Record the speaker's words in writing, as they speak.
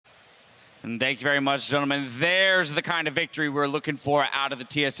And thank you very much, gentlemen. There's the kind of victory we're looking for out of the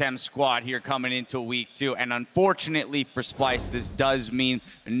TSM squad here coming into week 2. And unfortunately for Splyce, this does mean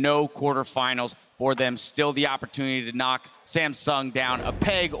no quarterfinals for them. Still the opportunity to knock Samsung down a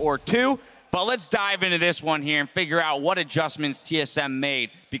peg or two. But let's dive into this one here and figure out what adjustments TSM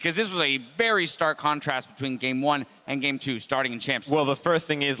made, because this was a very stark contrast between Game 1 and Game 2, starting in Champs. Well, the first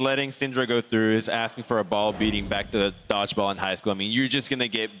thing is letting Syndra go through is asking for a ball beating back to dodgeball in high school. I mean, you're just going to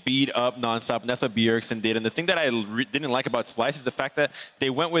get beat up nonstop, and that's what Bjergsen did. And the thing that I didn't like about Splyce is the fact that they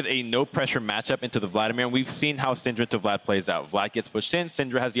went with a no-pressure matchup into the Vladimir, and we've seen how Syndra to Vlad plays out. Vlad gets pushed in,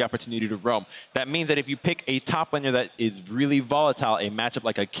 Syndra has the opportunity to roam. That means that if you pick a top laner that is really volatile, a matchup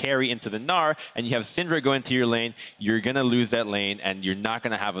like a carry into the Gnar, and you have Syndra go into your lane, you're going to lose that lane, and you're not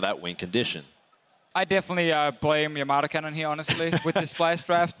going to have that win condition. I definitely blame Yamato Cannon here, honestly, with the Splyce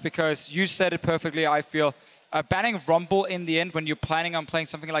draft, because you said it perfectly, I feel. Banning Rumble in the end when you're planning on playing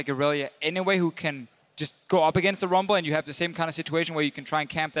something like Irelia anyway, who can just go up against the Rumble, and you have the same kind of situation where you can try and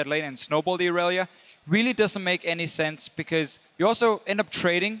camp that lane and snowball the Irelia, really doesn't make any sense, because you also end up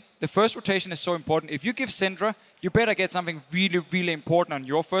trading. The first rotation is so important. If you give Syndra, you better get something really, really important on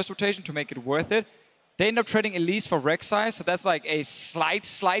your first rotation to make it worth it. They end up trading Elise for Rek'Sai, so that's like a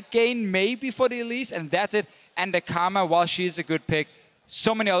slight gain maybe for the Elise, and that's it. And the Karma, while she's a good pick,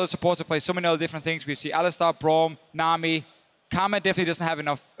 so many other supports to play, so many other different things. We see Alistar, Braum, Nami. Karma definitely doesn't have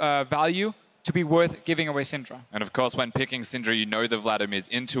enough value to be worth giving away Syndra. And of course, when picking Syndra, you know the Vladimir's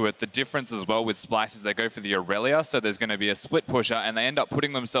into it. The difference as well with Splyce is they go for the Irelia, so there's going to be a split pusher, and they end up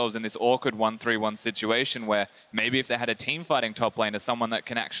putting themselves in this awkward 1-3-1 situation where maybe if they had a team fighting top lane as someone that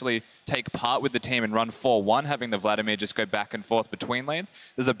can actually take part with the team and run 4-1, having the Vladimir just go back and forth between lanes,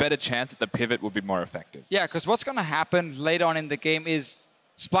 there's a better chance that the pivot would be more effective. Yeah, because what's going to happen later on in the game is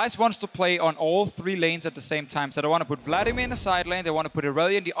Splyce wants to play on all 3 lanes at the same time. So they want to put Vladimir in the side lane, they want to put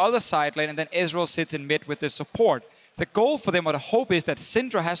Irelia in the other side lane, and then Ezreal sits in mid with the support. The goal for them, or the hope, is that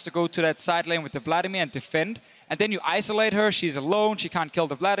Syndra has to go to that side lane with the Vladimir and defend, and then you isolate her, she's alone, she can't kill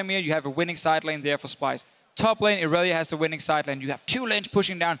the Vladimir, you have a winning side lane there for Splyce. Top lane, Irelia has the winning side lane, you have 2 lanes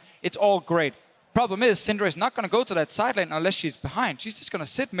pushing down, it's all great. Problem is, Syndra is not going to go to that side lane unless she's behind. She's just going to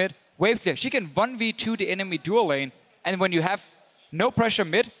sit mid, wave clear. She can 1v2 the enemy dual lane, and when you have no pressure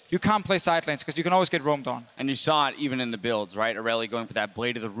mid, you can't play side lanes because you can always get roamed on. And you saw it even in the builds, right? Irelia going for that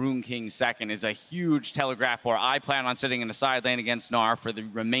Blade of the Rune King second is a huge telegraph for I plan on sitting in the side lane against Gnar for the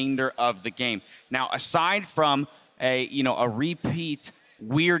remainder of the game. Now, aside from a repeat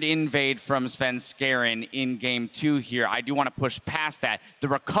weird invade from Svenskeren in Game 2 here, I do want to push past that. The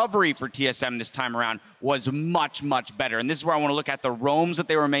recovery for TSM this time around was much, much better. And this is where I want to look at the roams that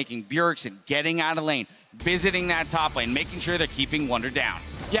they were making. Bjergsen getting out of lane, visiting that top lane, making sure they're keeping Wunder down.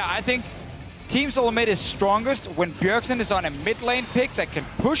 Yeah, I think Team Solo mid is strongest when Bjergsen is on a mid lane pick that can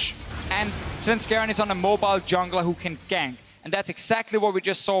push, and Svenskeren is on a mobile jungler who can gank. And that's exactly what we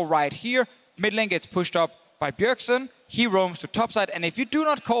just saw right here. Mid lane gets pushed up by Bjergsen, he roams to top side, and if you do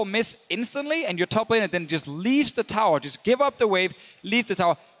not call miss instantly and your top laner then just leaves the tower, just give up the wave, leave the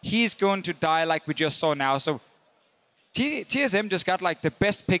tower, he's going to die like we just saw now. So TSM just got like the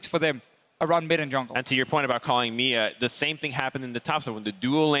best picks for them around mid and jungle. And to your point about calling Mia, the same thing happened in the top side when the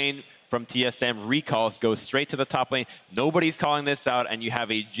dual lane from TSM recalls goes straight to the top lane. Nobody's calling this out, and you have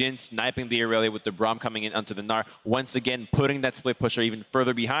a Jhin sniping the Irelia with the Braum coming in onto the Gnar, once again putting that split pusher even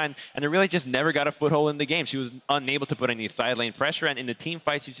further behind, and Irelia just never got a foothold in the game. She was unable to put any side lane pressure, and in the team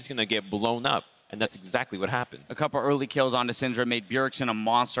fight, she's just going to get blown up. And that's exactly what happened. A couple early kills onto Syndra made Bjergsen a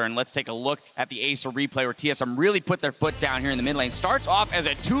monster. And let's take a look at the Acer replay where TSM really put their foot down here in the mid lane. Starts off as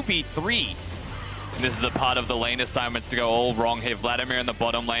a 2v3. This is a part of the lane assignments to go all wrong here. Vladimir in the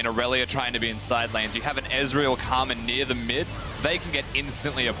bottom lane, Irelia trying to be in side lanes. You have an Ezreal Karma near the mid. They can get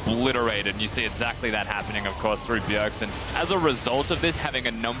instantly obliterated, and you see exactly that happening, of course, through Bjergsen. As a result of this having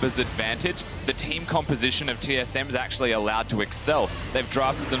a numbers advantage, the team composition of TSM is actually allowed to excel. They've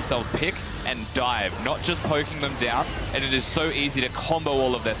drafted themselves pick and dive, not just poking them down, and it is so easy to combo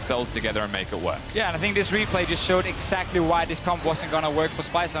all of their spells together and make it work. Yeah, and I think this replay just showed exactly why this comp wasn't going to work for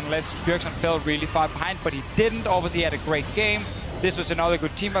Splyce unless Bjergsen fell really far behind, but he didn't. Obviously, he had a great game. This was another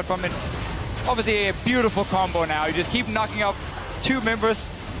good team fight from it. Obviously, a beautiful combo now. You just keep knocking up 2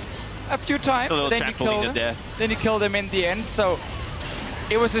 members a few times, then you kill them. Then you kill them in the end. So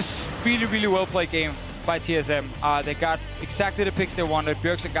it was a really, really well-played game by TSM. They got exactly the picks they wanted.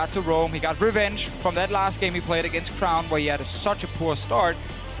 Bjergsen got to roam. He got revenge from that last game he played against Crown, where he had such a poor start.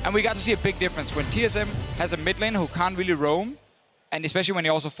 And we got to see a big difference. When TSM has a mid lane who can't really roam, and especially when he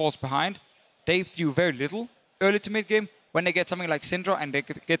also falls behind, they do very little early to mid game. when they get something like Syndra and they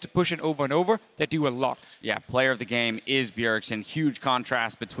get to push it over and over, they do a lot. Yeah, player of the game is Bjergsen. Huge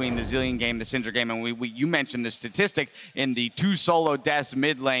contrast between the Zilean game, the Syndra game, and you mentioned the statistic in the 2 solo deaths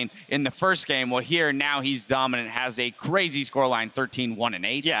mid lane in the first game. Well, here now he's dominant, has a crazy scoreline,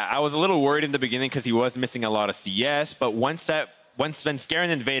 13-1-8. Yeah, I was a little worried in the beginning because he was missing a lot of CS, but once Svenskeren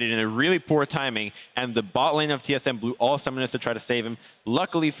invaded in a really poor timing, and the bot lane of TSM blew all summoners to try to save him,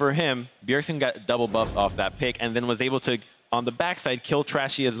 luckily for him, Bjergsen got double buffs off that pick, and then was able to, on the backside, kill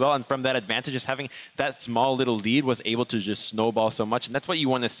Trashy as well, and from that advantage, just having that small little lead, was able to just snowball so much, and that's what you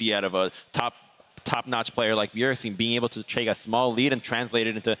want to see out of a top-notch player like Bjergsen, being able to take a small lead and translate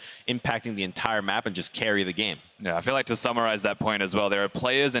it into impacting the entire map and just carry the game. Yeah, I feel like to summarize that point as well, there are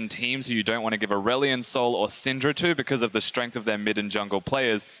players and teams who you don't want to give Aurelion, Sol, or Syndra to because of the strength of their mid and jungle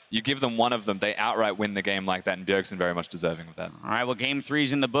players. You give them one of them, they outright win the game like that, and Bjergsen very much deserving of that. All right, well, Game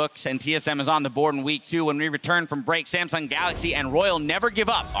 3's in the books, and TSM is on the board in Week 2. When we return from break, Samsung Galaxy and Royal Never Give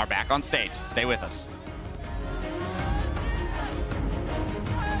Up are back on stage. Stay with us.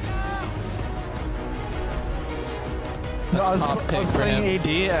 No, I was playing AD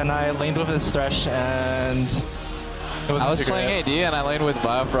and I laned with his Thresh and I was playing AD and I laned with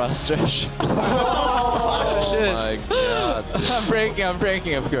Biofrost Thresh. Oh shit. My god. I'm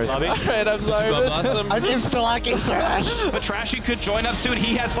breaking, of course. Alright, I'm sorry. I'm insta-locking Thresh. But Trashy could join up soon.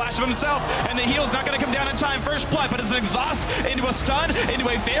 He has flash of himself, and the heal's not going to come down in time. First blood, but it's an exhaust into a stun, into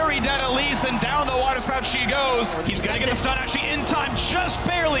a very dead Elise, and down the water spout she goes. He's going to get the stun actually in time, just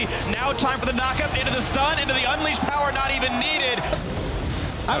barely. Now time for the knockup into the stun, into the unleashed power, not even needed.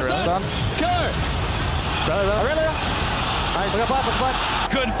 I'm stunned. Killer. Aurelia. Nice.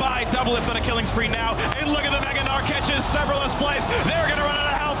 Goodbye, double lift on a killing spree now. And look at the Mega Gnar catches several of Splyce. They're going to run out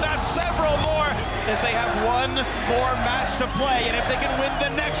of health. That's several more as they have one more match to play. And if they can win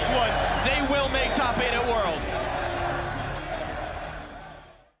the next one, they will make top 8 at Worlds.